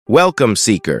Welcome,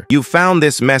 Seeker. You found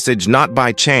this message not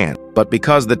by chance, but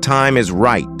because the time is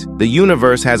right. The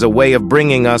universe has a way of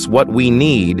bringing us what we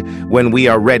need when we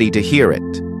are ready to hear it.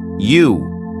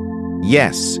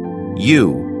 Yes,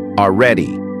 you are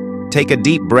ready. Take a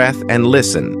deep breath and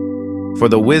listen, for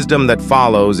the wisdom that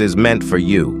follows is meant for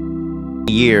you.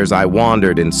 For years I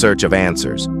wandered in search of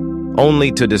answers,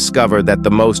 only to discover that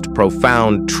the most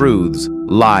profound truths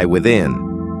lie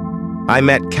within. I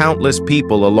met countless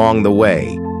people along the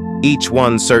way, each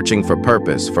one searching for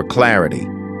purpose, for clarity,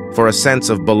 for a sense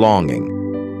of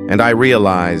belonging. And I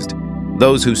realized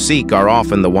those who seek are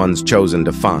often the ones chosen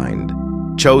to find.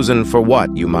 Chosen for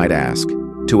what, you might ask?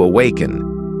 To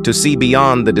awaken, to see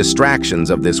beyond the distractions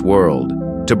of this world,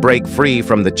 to break free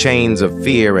from the chains of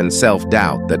fear and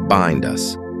self-doubt that bind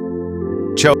us.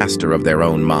 Master of their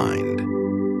own mind.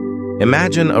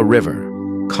 Imagine a river,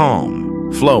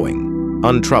 calm, flowing,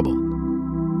 untroubled.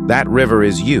 That river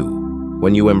is you,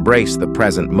 when you embrace the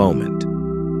present moment.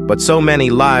 But so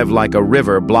many live like a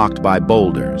river blocked by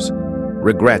boulders,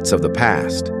 regrets of the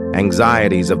past,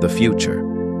 anxieties of the future.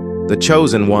 The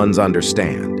chosen ones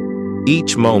understand.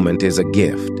 Each moment is a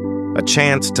gift, a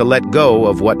chance to let go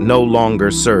of what no longer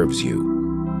serves you.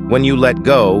 When you let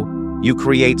go, you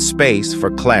create space for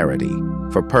clarity,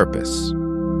 for purpose.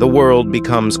 The world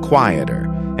becomes quieter,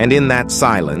 and in that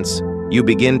silence, you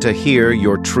begin to hear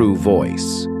your true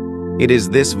voice. It is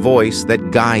this voice that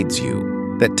guides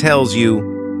you, that tells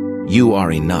you, you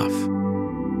are enough.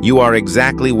 You are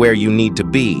exactly where you need to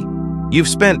be. You've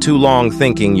spent too long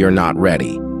thinking you're not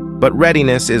ready. But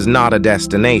readiness is not a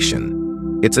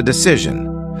destination. It's a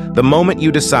decision. The moment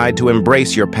you decide to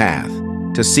embrace your path,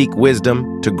 to seek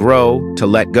wisdom, to grow, to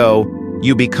let go,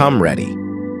 you become ready.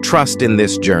 Trust in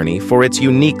this journey, for it's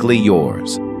uniquely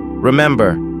yours.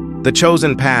 Remember, the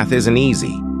chosen path isn't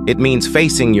easy. It means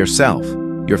facing yourself,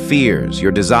 your fears,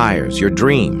 your desires, your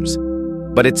dreams.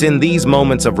 But it's in these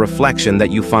moments of reflection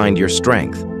that you find your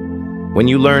strength. When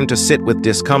you learn to sit with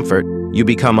discomfort, you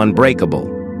become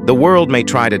unbreakable. The world may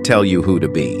try to tell you who to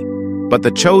be, but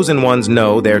the chosen ones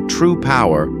know their true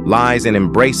power lies in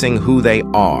embracing who they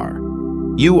are.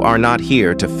 You are not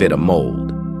here to fit a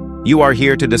mold. You are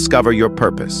here to discover your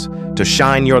purpose, to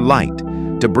shine your light,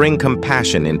 to bring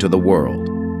compassion into the world.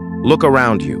 Look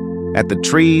around you, at the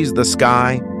trees, the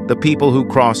sky, the people who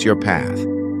cross your path.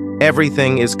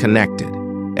 Everything is connected.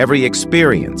 Every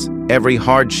experience, every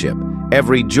hardship,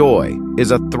 every joy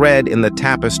is a thread in the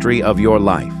tapestry of your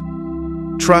life.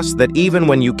 Trust that even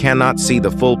when you cannot see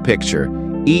the full picture,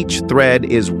 each thread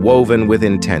is woven with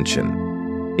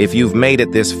intention. If you've made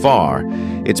it this far,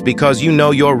 it's because you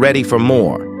know you're ready for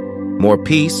more. More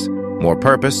peace, more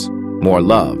purpose, more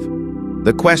love.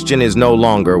 The question is no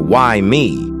longer why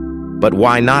me, but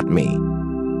why not me?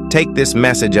 Take this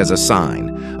message as a sign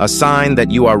that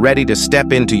you are ready to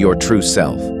step into your true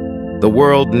self. The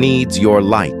world needs your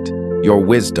light, your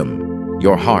wisdom,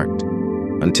 your heart.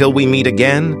 Until we meet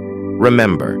again,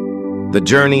 remember, the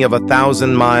journey of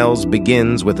 1,000 miles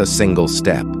begins with a single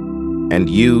step. And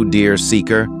you, dear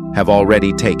seeker, have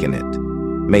already taken it.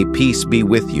 May peace be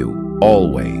with you,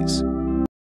 always.